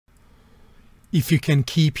If you can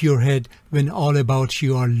keep your head when all about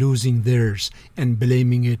you are losing theirs and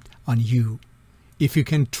blaming it on you. If you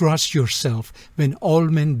can trust yourself when all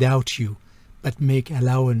men doubt you, but make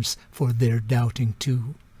allowance for their doubting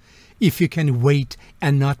too. If you can wait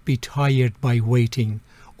and not be tired by waiting,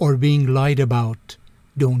 or being lied about,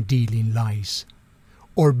 don't deal in lies.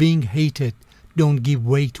 Or being hated, don't give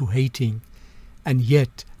way to hating, and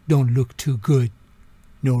yet don't look too good,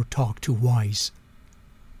 nor talk too wise.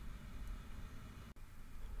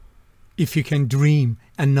 If you can dream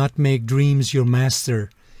and not make dreams your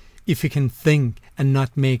master, if you can think and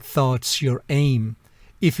not make thoughts your aim,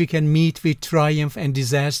 if you can meet with triumph and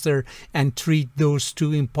disaster and treat those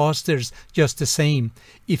two impostors just the same,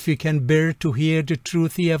 if you can bear to hear the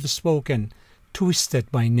truth ye have spoken,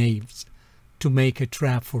 twisted by knaves, to make a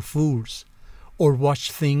trap for fools, or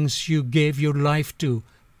watch things you gave your life to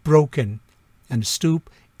broken, and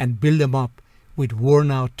stoop and build them up with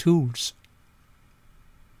worn-out tools.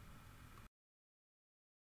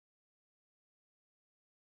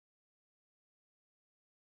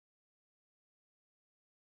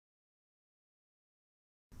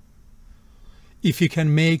 If you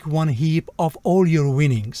can make one heap of all your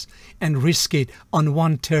winnings and risk it on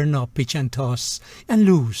one turn of pitch and toss and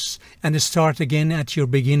lose and start again at your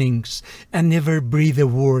beginnings and never breathe a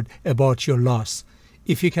word about your loss.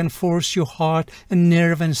 If you can force your heart and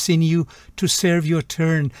nerve and sinew to serve your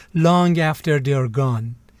turn long after they are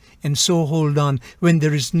gone, and so hold on when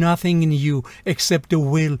there is nothing in you except the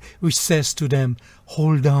will which says to them,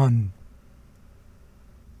 hold on.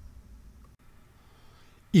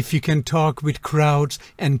 If you can talk with crowds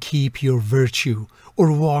and keep your virtue,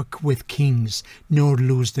 or walk with kings, nor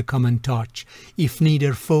lose the common touch, if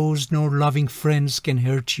neither foes nor loving friends can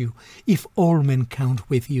hurt you, if all men count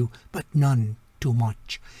with you, but none too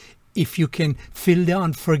much, if you can fill the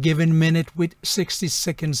unforgiven minute with 60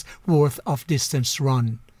 seconds worth of distance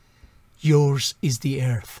run, yours is the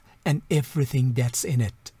earth and everything that's in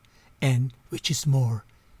it, and, which is more,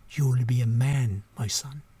 you will be a man, my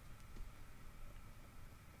son.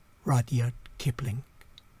 Rudyard Kipling.